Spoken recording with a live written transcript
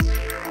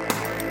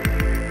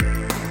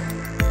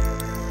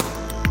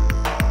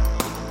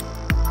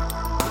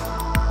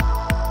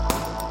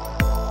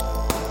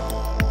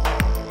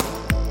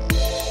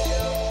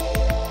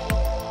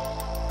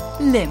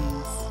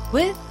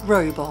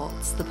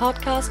Robots, the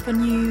podcast for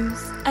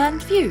news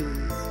and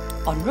views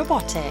on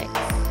robotics.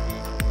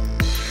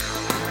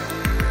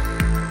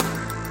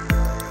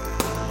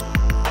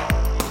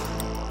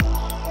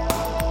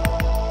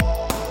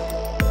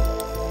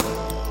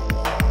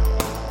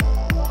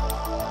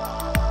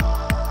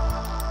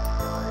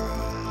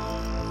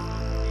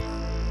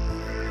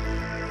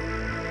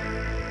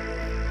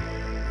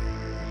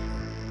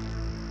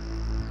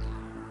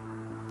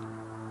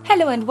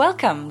 Hello and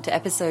welcome to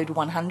episode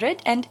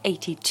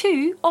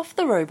 182 of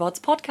the Robots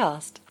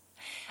podcast.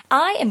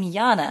 I am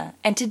Jana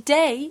and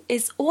today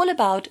is all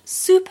about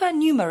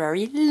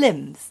supernumerary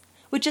limbs,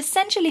 which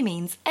essentially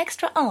means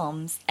extra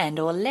arms and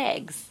or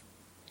legs.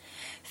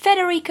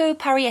 Federico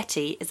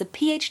Parietti is a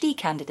PhD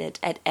candidate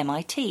at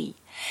MIT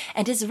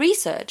and his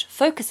research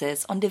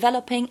focuses on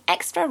developing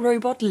extra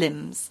robot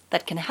limbs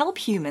that can help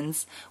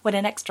humans when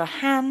an extra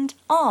hand,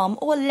 arm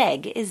or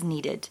leg is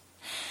needed.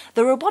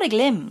 The robotic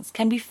limbs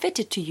can be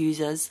fitted to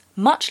users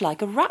much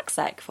like a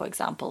rucksack, for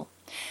example.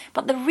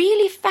 But the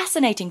really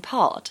fascinating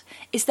part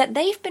is that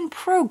they've been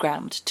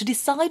programmed to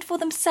decide for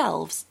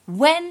themselves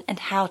when and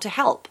how to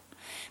help.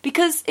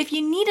 Because if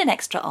you need an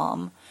extra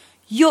arm,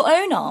 your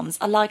own arms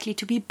are likely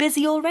to be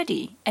busy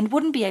already and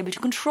wouldn't be able to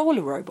control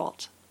a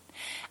robot.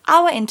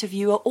 Our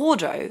interviewer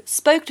Ordo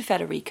spoke to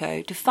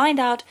Federico to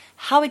find out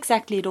how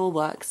exactly it all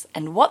works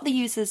and what the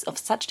uses of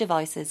such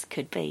devices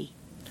could be.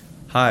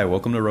 Hi,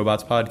 welcome to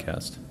Robots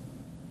Podcast.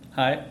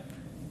 Hi.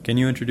 Can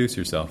you introduce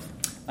yourself?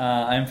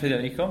 I'm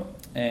Federico,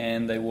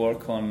 and I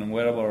work on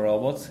wearable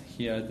robots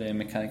here at the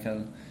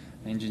Mechanical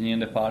Engineering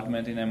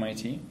Department in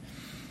MIT.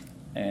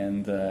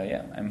 And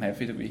I'm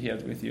happy to be here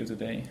with you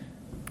today.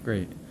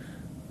 Great.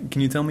 Can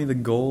you tell me the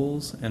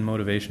goals and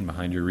motivation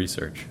behind your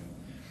research?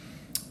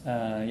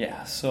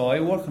 So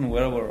I work on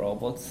wearable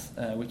robots,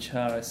 which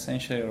are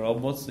essentially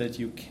robots that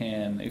you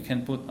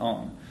can put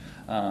on.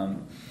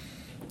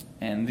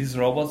 And these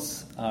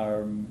robots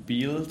are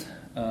built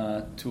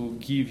to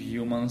give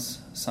humans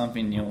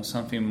something new,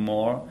 something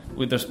more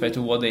with respect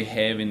to what they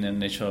have in their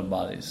natural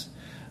bodies.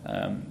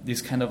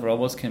 These kind of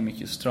robots can make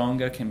you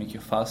stronger, can make you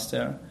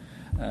faster,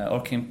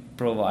 or can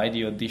provide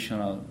you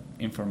additional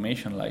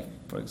information, like,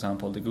 for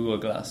example, the Google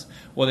Glass.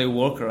 What I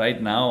work right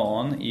now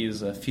on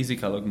is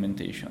physical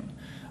augmentation.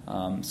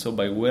 So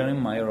by wearing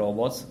my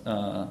robots,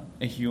 a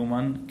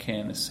human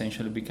can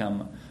essentially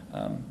become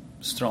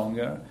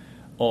stronger,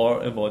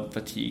 or avoid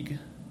fatigue,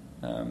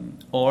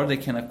 or they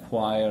can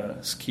acquire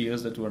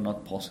skills that were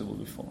not possible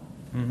before.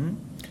 Mm-hmm.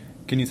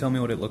 Can you tell me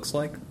what it looks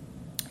like?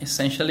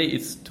 Essentially,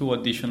 it's 2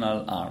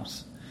 additional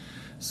arms.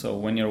 So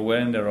when you're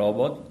wearing the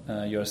robot,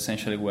 you're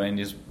essentially wearing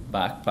this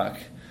backpack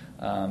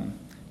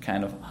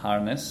kind of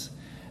harness,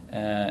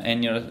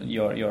 and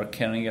you're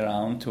carrying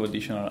around 2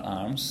 additional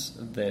arms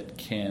that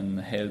can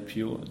help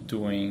you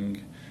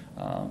doing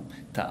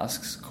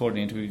tasks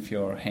coordinated with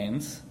your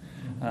hands.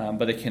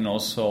 But they can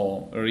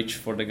also reach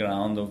for the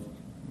ground,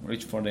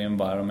 reach for the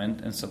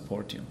environment, and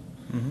support you.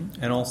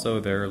 Mm-hmm. And also,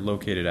 they're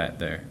located at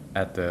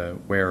the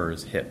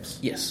wearer's hips.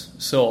 Yes.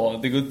 So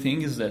the good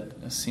thing is that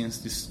since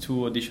these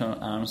 2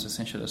 additional arms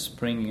essentially are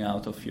springing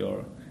out of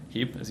your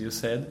hip, as you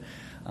said,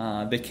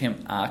 they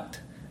can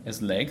act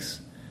as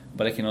legs,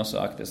 but they can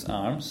also act as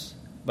arms.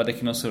 But they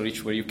can also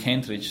reach where you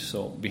can't reach,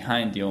 so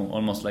behind you,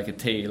 almost like a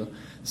tail.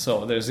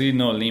 So there's really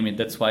no limit.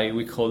 That's why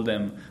we call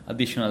them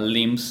additional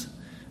limbs,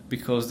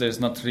 because there's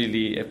not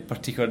really a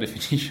particular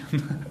definition.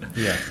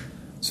 Yeah.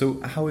 So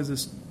how is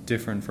this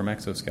different from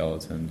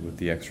exoskeletons with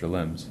the extra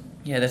limbs?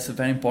 Yeah, that's a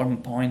very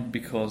important point,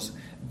 because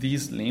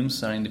these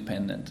limbs are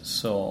independent.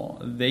 So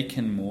they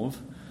can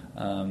move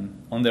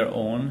on their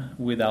own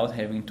without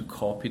having to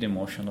copy the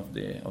motion of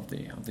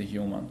the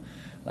human.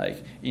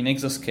 Like in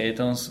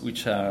exoskeletons,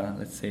 which are,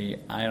 let's say,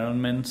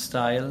 Iron Man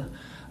style,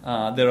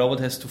 the robot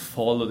has to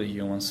follow the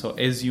human. So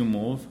as you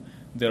move,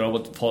 the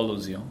robot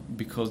follows you,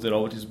 because the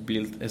robot is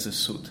built as a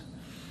suit.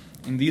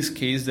 In this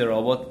case, the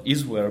robot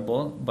is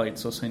wearable, but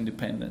it's also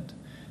independent.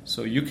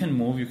 So you can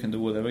move, you can do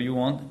whatever you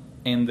want,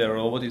 and the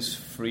robot is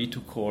free to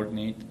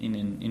coordinate in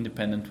an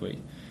independent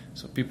way.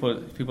 So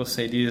people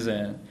say this is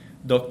a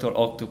Dr.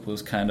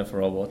 Octopus kind of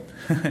robot,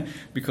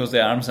 because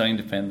the arms are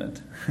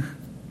independent.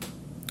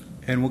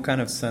 And what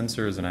kind of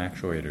sensors and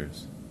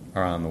actuators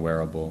are on the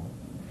wearable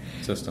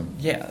system?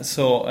 Yeah,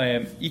 so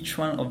each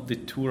one of the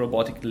 2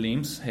 robotic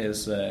limbs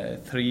has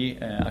 3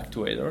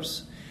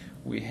 actuators.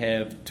 We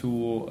have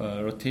 2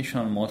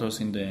 rotational motors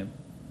in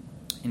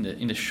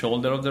the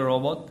shoulder of the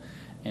robot,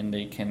 and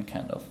they can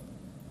kind of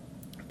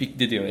pick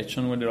the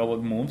direction where the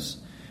robot moves.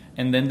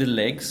 And then the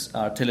legs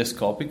are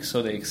telescopic,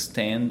 so they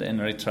extend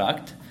and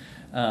retract,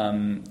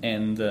 and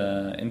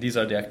these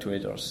are the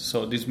actuators.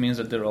 So this means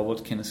that the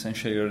robot can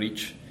essentially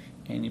reach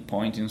any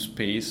point in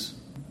space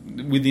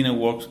within a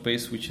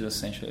workspace, which is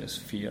essentially a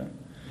sphere.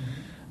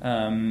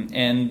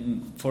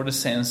 And for the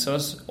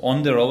sensors,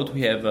 on the robot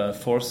we have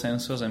 4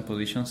 sensors and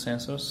position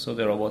sensors, so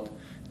the robot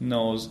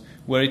knows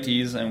where it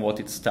is and what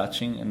it's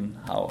touching and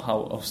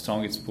how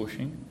strong it's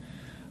pushing.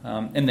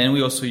 And then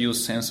we also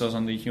use sensors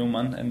on the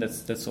human, and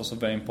that's also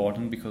very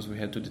important because we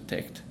have to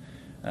detect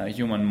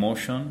human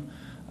motion,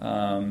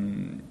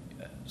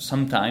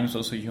 sometimes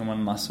also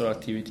human muscle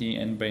activity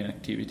and brain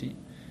activity.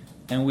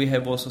 And we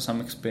have also some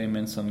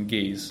experiments on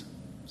gaze,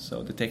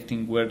 so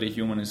detecting where the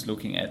human is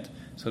looking at,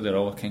 so the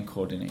robot can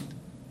coordinate.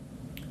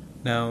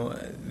 Now,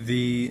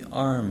 the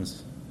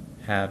arms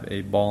have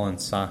a ball and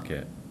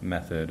socket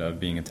method of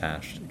being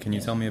attached. Can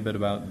you tell me a bit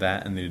about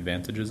that and the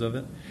advantages of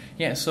it?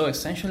 Yeah, so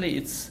essentially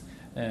it's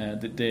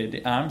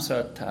the arms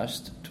are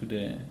attached to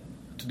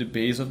the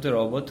base of the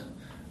robot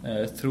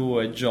through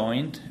a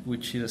joint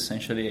which is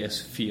essentially a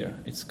sphere.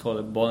 It's called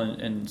a ball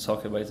and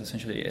socket, but it's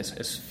essentially a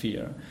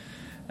sphere.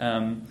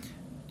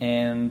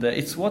 And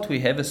it's what we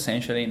have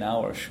essentially in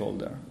our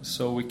shoulder.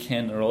 So we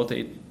can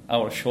rotate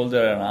our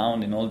shoulder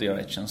around in all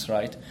directions,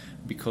 right?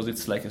 Because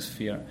it's like a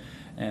sphere.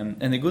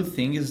 And the good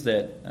thing is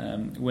that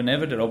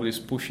whenever the robot is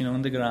pushing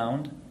on the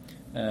ground,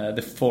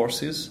 the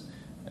forces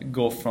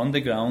go from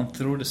the ground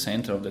through the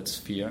center of that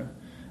sphere.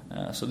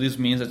 So this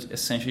means that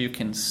essentially you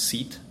can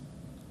sit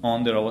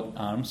on the robot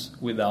arms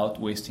without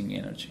wasting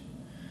energy.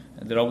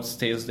 The robot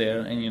stays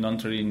there and you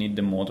don't really need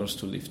the motors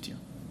to lift you.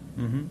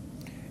 Mm-hmm.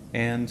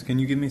 And can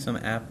you give me some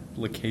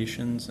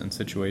applications and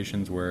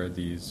situations where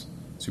these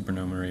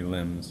supernumerary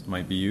limbs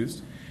might be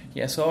used?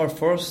 Yeah, so our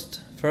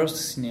first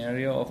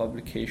scenario of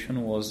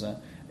application was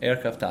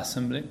aircraft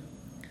assembly.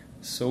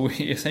 So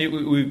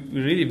we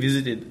really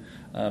visited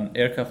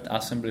aircraft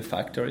assembly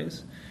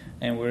factories,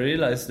 and we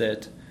realized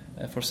that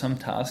for some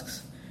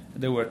tasks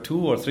there were 2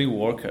 or 3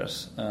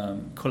 workers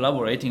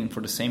collaborating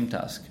for the same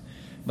task,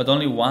 but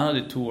only one of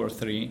the 2 or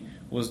 3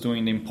 was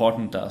doing the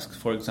important tasks,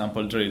 for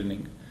example,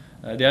 drilling.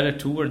 The other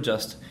 2 were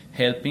just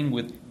helping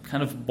with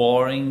kind of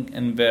boring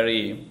and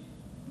very,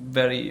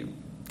 very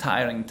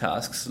tiring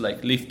tasks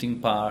like lifting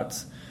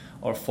parts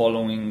or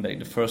following like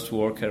the first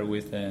worker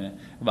with a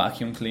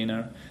vacuum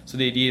cleaner. So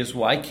the idea is,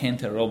 why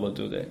can't a robot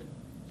do that?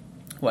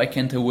 Why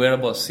can't a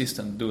wearable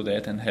assistant do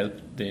that and help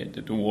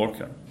the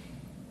worker?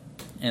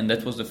 And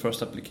that was the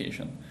first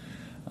application.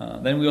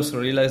 Then we also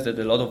realized that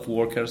a lot of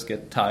workers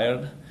get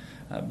tired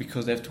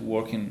because they have to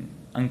work in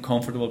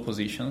uncomfortable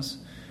positions.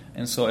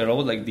 And so a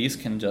robot like this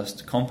can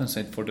just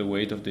compensate for the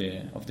weight of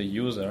the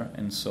user,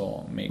 and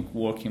so make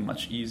working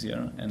much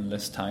easier and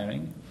less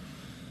tiring.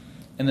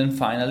 And then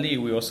finally,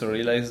 we also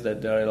realized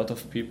that there are a lot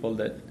of people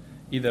that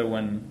either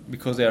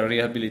because they are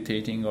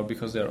rehabilitating or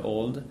because they are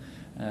old,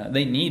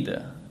 they need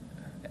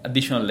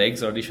additional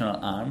legs or additional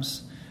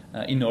arms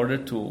in order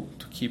to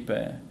keep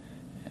a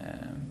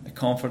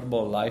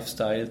comfortable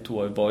lifestyle,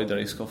 to avoid the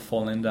risk of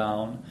falling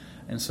down.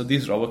 And so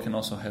this robot can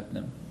also help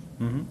them.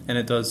 Mm-hmm. And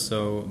it does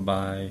so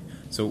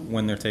so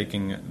when they're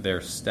taking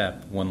their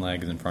step, one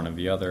leg is in front of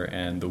the other,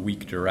 and the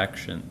weak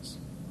directions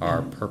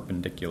are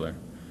perpendicular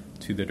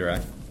to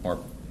the or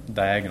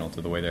diagonal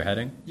to the way they're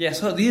heading. Yeah,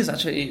 so this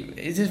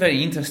is a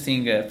very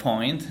interesting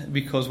point,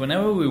 because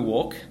whenever we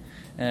walk,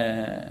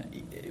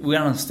 we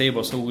are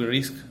unstable, so we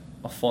risk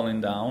of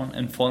falling down,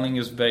 and falling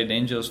is very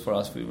dangerous for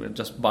us. We were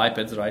just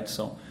bipeds, right?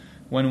 So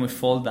when we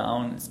fall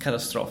down, it's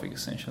catastrophic,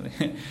 essentially.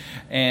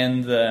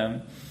 And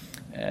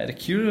the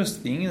curious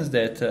thing is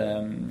that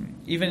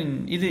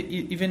even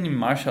in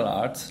martial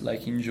arts,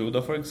 like in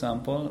judo, for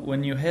example,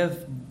 when you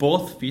have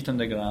both feet on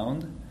the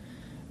ground,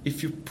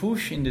 if you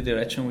push in the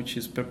direction which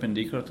is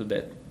perpendicular to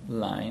that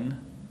line,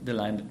 the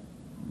line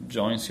that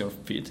joins your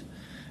feet,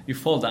 you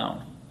fall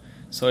down.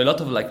 So a lot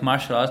of like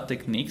martial art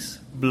techniques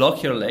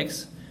block your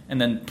legs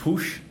and then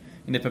push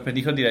in the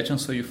perpendicular direction,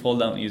 so you fall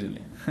down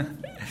easily.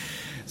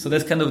 So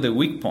that's kind of the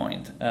weak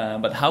point.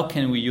 But how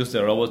can we use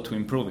the robot to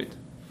improve it?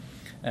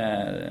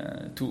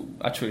 To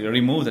actually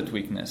remove that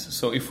weakness.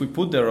 So if we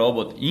put the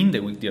robot in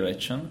the weak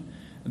direction,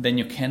 then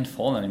you can't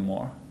fall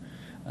anymore.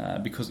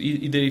 Because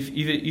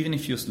even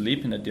if you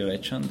sleep in that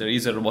direction, there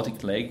is a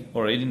robotic leg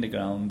already in the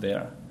ground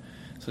there.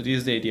 So this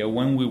is the idea.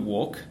 When we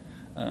walk,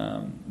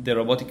 the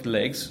robotic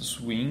legs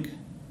swing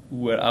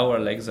where our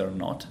legs are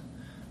not,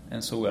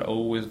 and so we're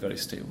always very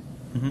stable.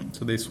 Mm-hmm.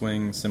 So they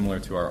swing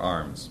similar to our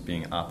arms,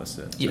 being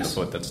opposite to the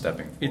foot that's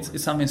stepping forward.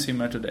 It's something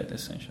similar to that,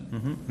 essentially.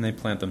 Mm-hmm. And they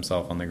plant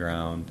themselves on the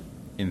ground,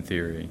 in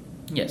theory.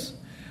 Yes.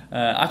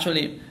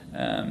 Actually,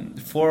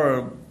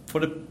 for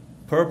the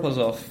purpose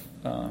of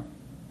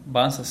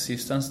balance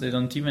assistance, they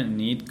don't even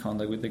need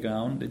contact with the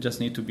ground. They just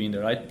need to be in the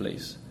right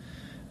place,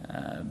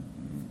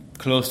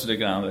 close to the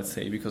ground, let's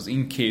say, because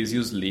in case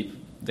you sleep,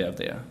 they're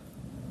there.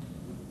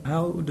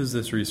 How does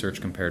this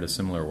research compare to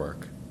similar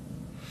work?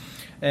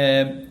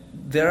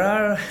 There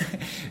are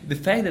the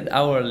fact that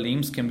our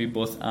limbs can be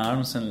both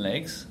arms and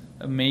legs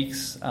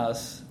makes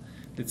us,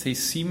 let's say,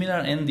 similar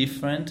and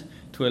different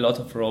to a lot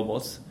of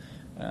robots,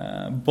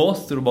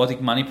 both to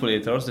robotic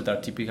manipulators that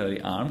are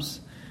typically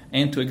arms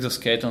and to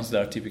exoskeletons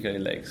that are typically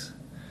legs.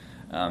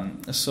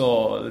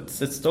 So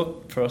let's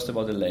talk first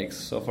about the legs.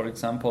 So, for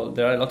example,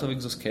 there are a lot of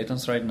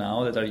exoskeletons right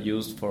now that are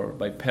used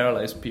by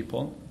paralyzed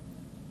people,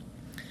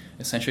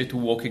 essentially to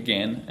walk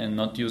again and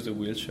not use the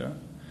wheelchair.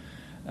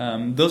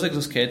 Those are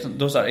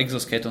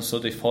exoskeletons, so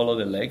they follow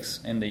the legs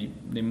and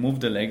they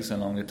move the legs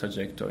along the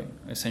trajectory.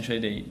 Essentially,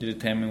 they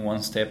determine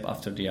one step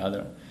after the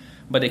other,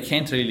 but they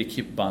can't really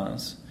keep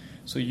balance.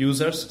 So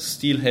users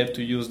still have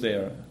to use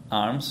their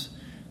arms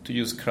to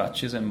use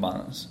crutches and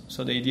balance.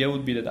 So the idea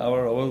would be that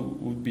our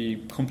robot would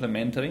be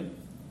complementary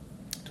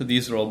to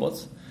these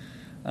robots.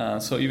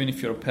 So even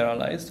if you're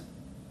paralyzed,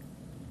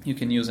 you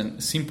can use a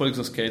simple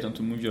exoskeleton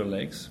to move your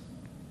legs,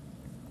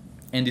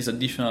 and these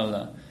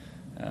additional,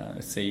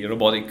 let's say,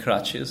 robotic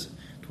crutches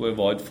to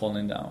avoid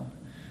falling down.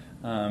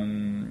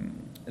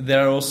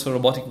 There are also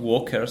robotic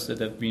walkers that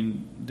have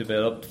been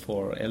developed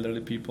for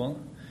elderly people,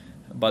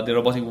 but the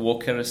robotic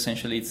walker,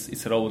 essentially,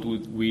 it's a robot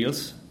with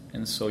wheels,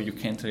 and so you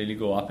can't really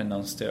go up and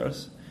down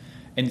stairs,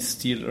 and it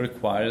still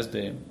requires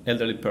the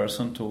elderly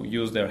person to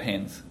use their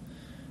hands.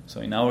 So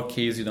in our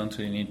case, you don't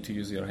really need to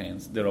use your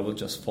hands. The robot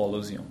just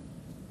follows you.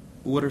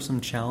 What are some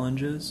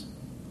challenges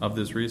of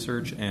this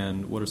research,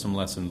 and what are some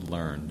lessons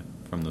learned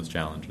from those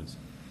challenges?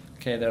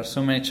 Okay, there are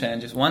so many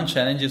challenges. One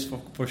challenge is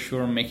for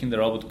sure making the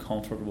robot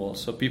comfortable.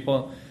 So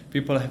people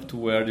have to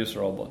wear this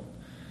robot.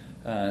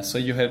 So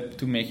you have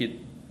to make it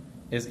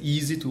as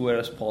easy to wear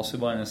as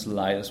possible and as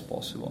light as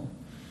possible.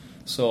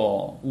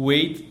 So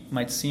weight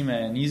might seem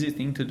an easy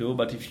thing to do,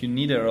 but if you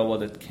need a robot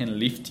that can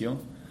lift you,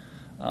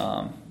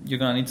 you're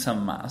going to need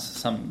some mass,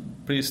 some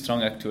pretty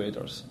strong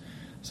actuators.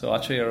 So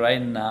actually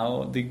right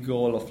now the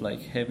goal of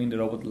like having the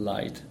robot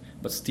light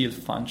but still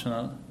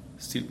functional,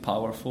 still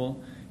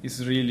powerful,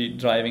 is really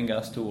driving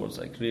us towards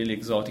like really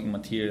exotic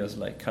materials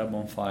like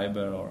carbon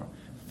fiber or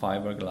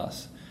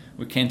fiberglass.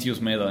 We can't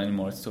use metal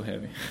anymore, it's too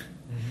heavy.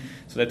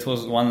 So that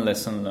was one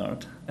lesson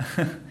learned.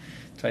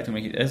 Try to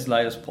make it as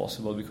light as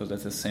possible because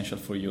that's essential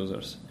for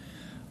users.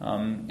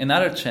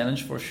 Another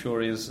challenge for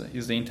sure is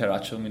the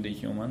interaction with the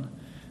human,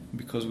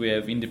 because we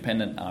have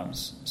independent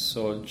arms.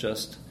 So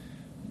just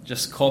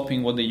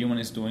copying what the human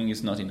is doing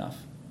is not enough.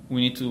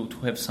 We need to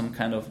have some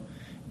kind of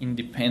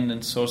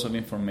independent source of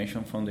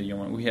information from the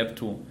human. We have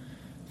to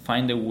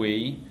find a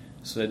way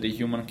so that the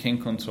human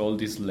can control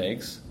these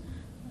legs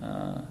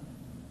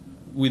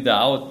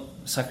without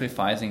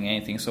sacrificing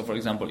anything. So for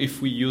example,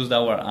 if we used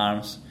our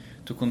arms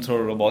to control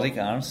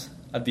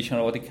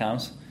additional robotic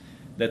arms,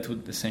 that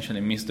would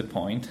essentially miss the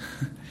point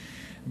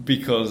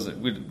because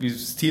we're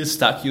still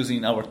stuck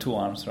using our two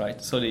arms,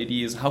 right? So the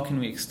idea is how can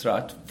we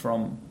extract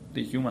from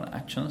the human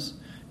actions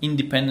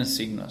independent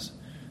signals,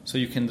 so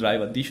you can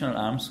drive additional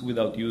arms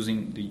without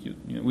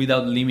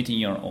without limiting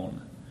your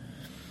own.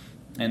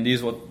 And this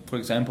is what, for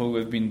example,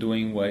 we've been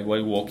doing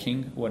while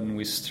walking when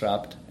we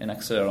strapped an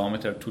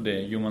accelerometer to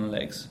the human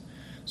legs.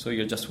 So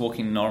you're just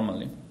walking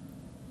normally,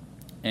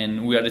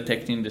 and we are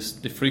detecting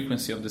the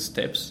frequency of the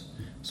steps.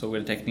 So we're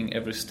detecting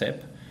every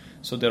step.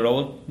 So the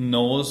robot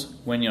knows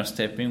when you're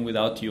stepping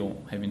without you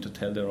having to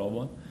tell the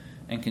robot,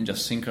 and can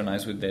just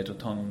synchronize with that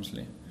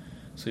autonomously.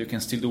 So you can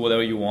still do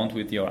whatever you want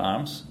with your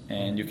arms,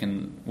 and you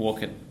can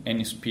walk at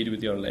any speed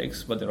with your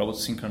legs, but the robot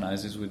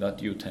synchronizes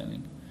without you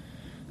telling.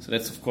 So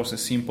that's, of course, a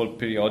simple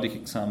periodic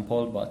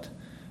example, but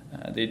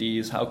the idea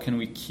is how can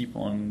we keep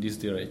on this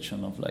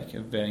direction of like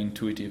a very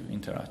intuitive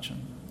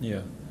interaction.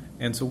 Yeah.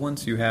 And so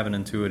once you have an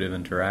intuitive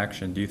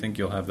interaction, do you think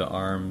you'll have the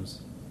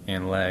arms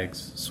and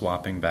legs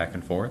swapping back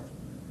and forth?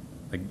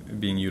 Like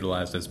being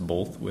utilized as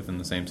both within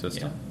the same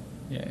system?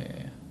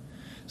 Yeah.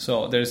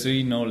 So there's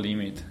really no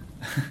limit.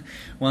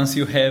 Once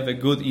you have a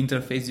good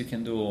interface, you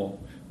can do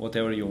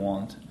whatever you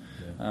want.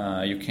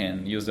 Yeah. You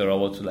can use the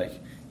robot to like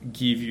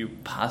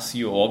pass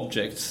you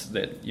objects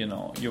that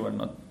you are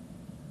not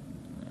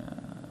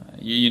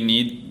you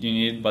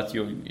need, but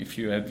if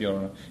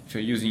you're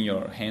using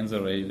your hands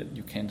already, that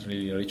you can't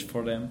really reach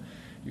for them.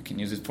 You can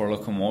use it for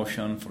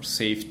locomotion, for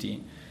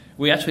safety.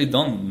 We actually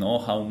don't know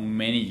how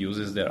many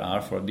uses there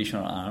are for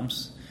additional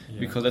arms,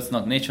 because that's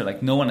not nature.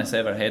 Like no one has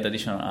ever had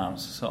additional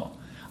arms. So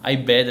I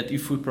bet that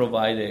if we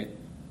provide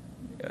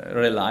a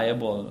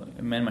reliable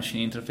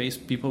man-machine interface,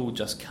 people would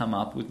just come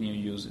up with new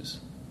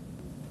uses.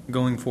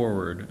 Going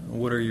forward,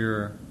 what are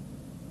your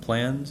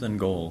plans and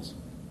goals?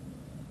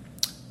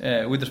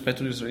 With respect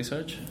to this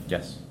research?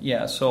 Yes.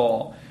 Yeah,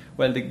 so,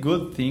 well, the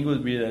good thing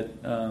would be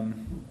that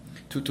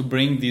to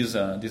bring this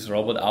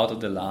robot out of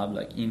the lab,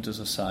 like into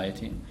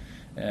society,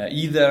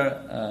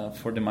 either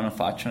for the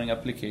manufacturing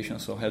application,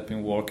 so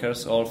helping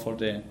workers, or for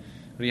the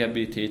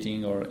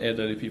rehabilitating or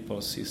elderly people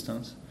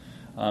assistance.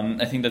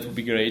 I think that would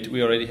be great.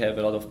 We already have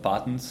a lot of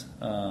patents,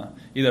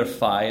 either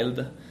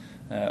filed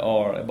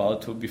or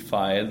about to be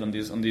filed on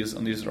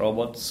this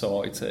robot.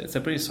 So it's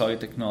a pretty solid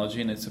technology,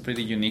 and it's a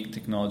pretty unique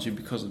technology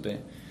because of the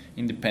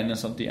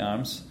independence of the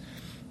arms.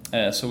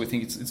 So we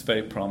think it's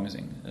very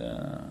promising.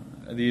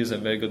 This is a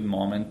very good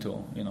moment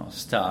to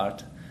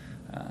start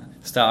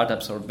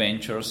startups or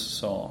ventures.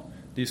 So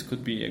this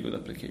could be a good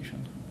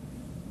application.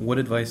 What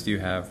advice do you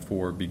have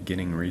for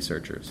beginning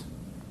researchers?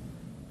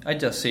 I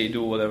just say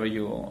do whatever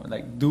you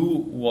like. Do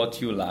what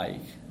you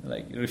like.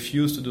 Like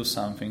refuse to do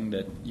something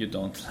that you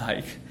don't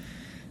like,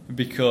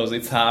 because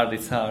it's hard.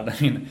 I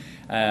mean,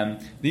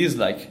 this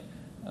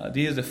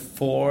is the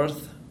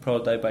fourth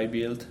prototype I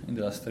built in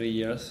the last 3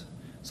 years.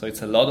 So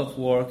it's a lot of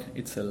work.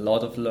 It's a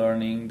lot of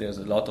learning. There's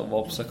a lot of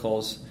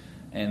obstacles,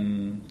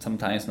 and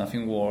sometimes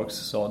nothing works.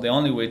 So the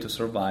only way to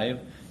survive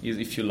is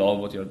if you love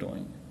what you're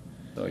doing.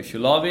 So if you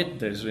love it,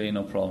 there's really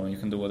no problem. You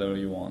can do whatever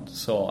you want.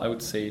 So I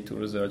would say to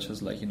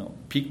researchers, like,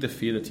 pick the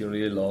field that you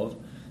really love,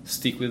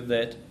 stick with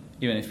that,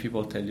 even if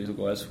people tell you to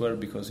go elsewhere,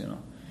 because,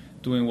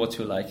 doing what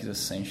you like is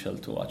essential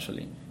to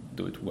actually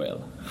do it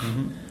well.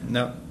 Mm-hmm.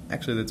 Now,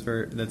 actually,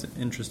 that's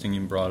interesting.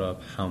 You brought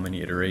up how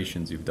many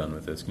iterations you've done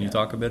with this. Can you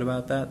talk a bit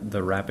about that?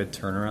 The rapid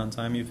turnaround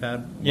time you've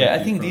had? Yeah,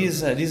 I think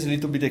this is a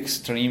little bit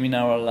extreme in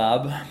our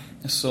lab.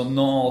 So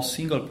no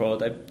single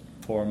prototype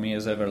for me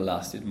has ever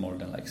lasted more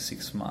than like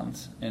 6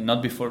 months, and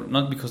not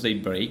because they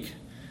break,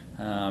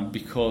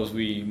 because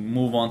we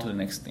move on to the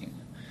next thing.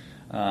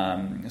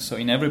 So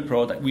in every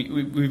prototype,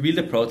 we build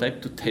a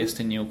prototype to test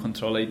a new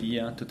control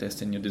idea, to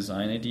test a new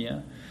design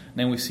idea.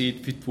 Then we see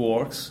if it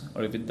works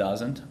or if it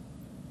doesn't.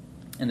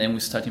 And then we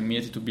start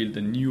immediately to build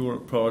a newer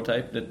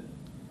prototype that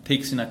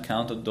takes in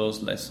account of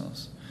those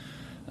lessons.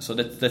 So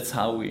that's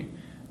how we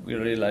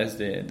realize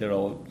the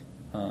road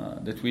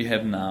that we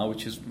have now,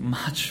 which is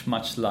much,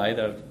 much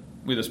lighter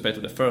with respect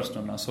to the first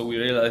one. So we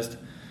realized,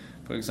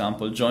 for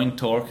example, joint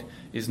torque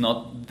is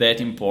not that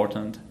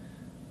important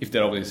if the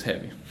robot is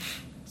heavy.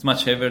 It's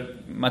much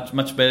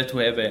better to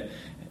have a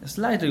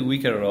slightly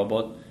weaker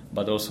robot,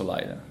 but also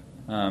lighter.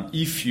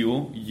 If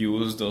you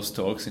use those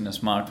torques in a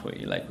smart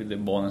way, like with the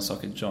ball and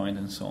socket joint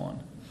and so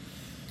on.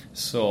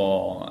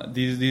 So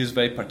this is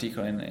very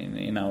particular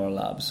in our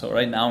lab. So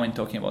right now, I'm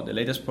talking about the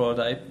latest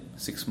prototype.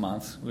 6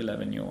 months, we'll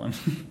have a new one.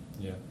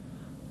 Yeah.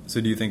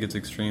 So do you think it's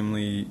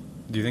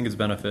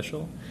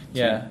beneficial?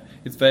 Yeah,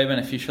 it's very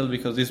beneficial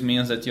because this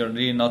means that you're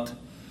really not...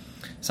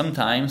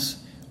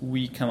 Sometimes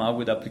we come up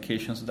with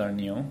applications that are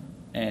new,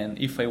 and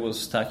if I was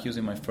stuck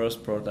using my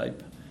first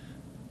prototype,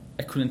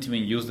 I couldn't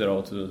even use the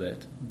robot to do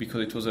that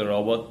because it was a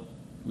robot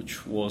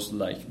which was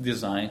like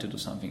designed to do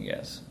something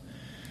else.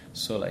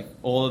 So like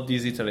all of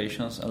these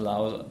iterations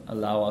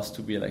allow us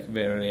to be like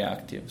very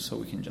reactive, so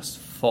we can just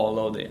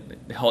follow the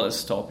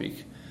hottest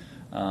topic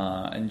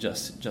and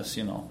just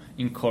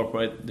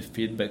incorporate the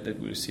feedback that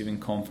we receive in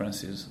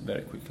conferences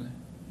very quickly.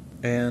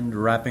 And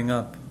wrapping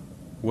up,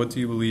 what do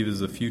you believe is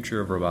the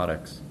future of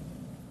robotics?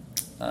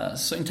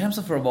 So in terms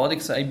of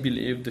robotics, I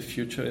believe the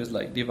future is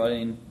like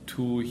divided in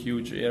two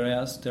huge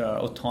areas. There are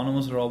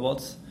autonomous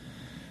robots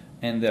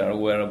and there are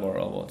wearable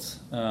robots.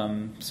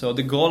 So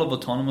the goal of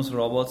autonomous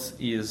robots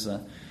is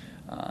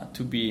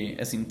to be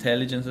as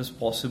intelligent as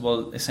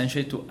possible,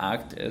 essentially to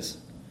act as,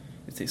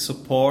 let's say,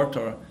 support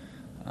or,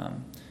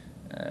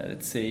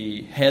 let's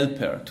say,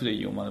 helper to the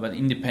human, but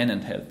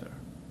independent helper,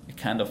 a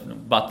kind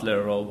of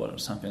butler robot or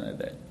something like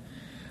that.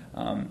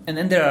 And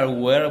then there are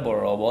wearable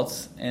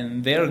robots,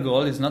 and their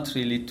goal is not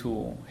really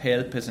to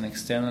help as an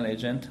external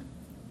agent.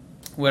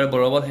 Wearable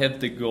robots have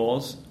the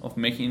goals of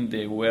making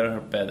the wearer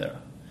better.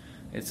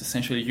 It's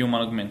essentially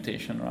human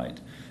augmentation, right?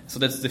 So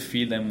that's the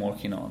field I'm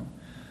working on.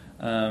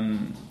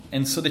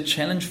 And so the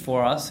challenge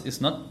for us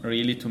is not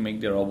really to make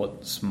the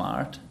robot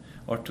smart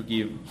or to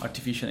give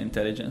artificial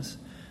intelligence.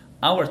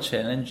 Our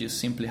challenge is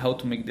simply how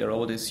to make the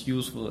robot as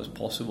useful as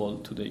possible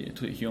to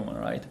the human,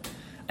 right?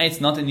 And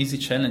it's not an easy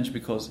challenge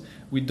because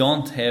we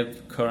don't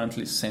have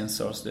currently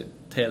sensors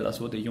that tell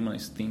us what the human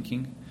is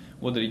thinking,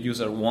 what the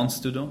user wants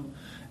to do.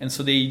 And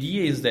so the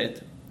idea is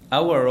that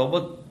our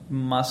robot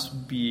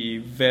must be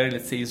very,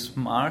 let's say,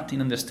 smart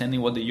in understanding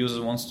what the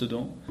user wants to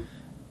do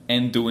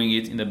and doing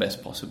it in the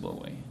best possible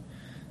way.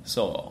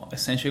 So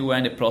essentially we're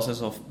in the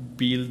process of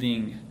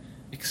building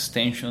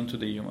extension to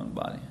the human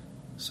body.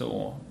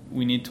 So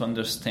we need to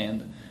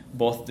understand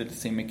both the, let's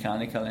say,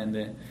 mechanical and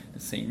the,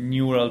 let's say,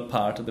 neural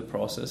part of the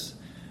process.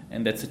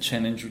 And that's a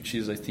challenge which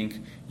is, I think,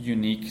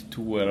 unique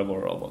to wearable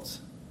robots.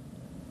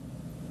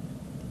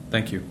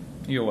 Thank you.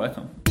 You're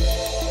welcome.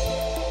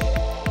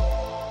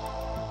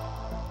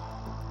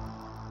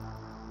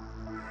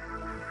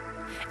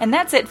 And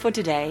that's it for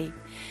today.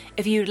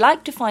 If you'd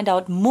like to find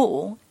out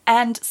more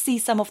and see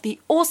some of the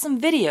awesome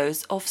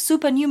videos of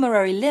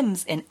Supernumerary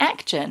Limbs in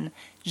action,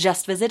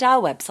 just visit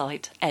our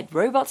website at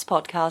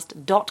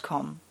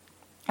robotspodcast.com.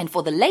 And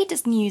for the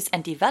latest news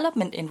and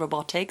development in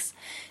robotics,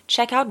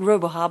 check out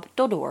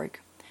robohub.org.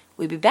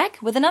 We'll be back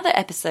with another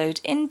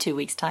episode in 2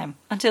 weeks' time.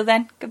 Until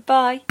then,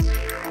 goodbye.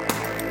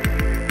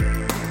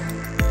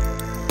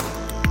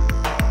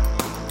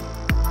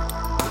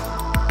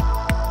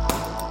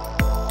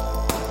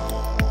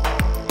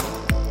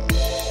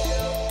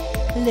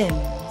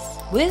 Limbs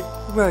with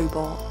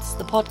Robots,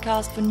 the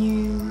podcast for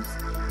news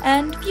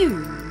and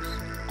views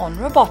on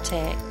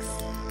robotics.